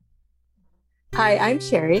Hi, I'm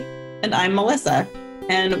Sherry. And I'm Melissa,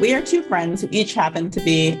 and we are two friends who each happen to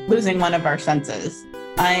be losing one of our senses.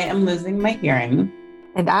 I am losing my hearing.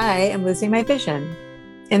 And I am losing my vision.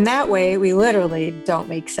 In that way, we literally don't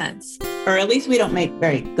make sense. Or at least we don't make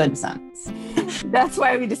very good sense. That's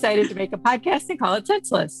why we decided to make a podcast and call it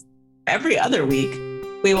Senseless. Every other week,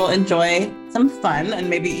 we will enjoy some fun and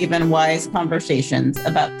maybe even wise conversations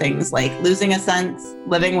about things like losing a sense,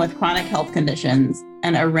 living with chronic health conditions,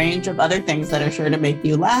 and a range of other things that are sure to make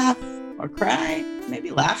you laugh or cry,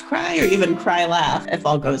 maybe laugh, cry, or even cry, laugh if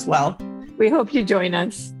all goes well. We hope you join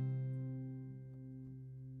us.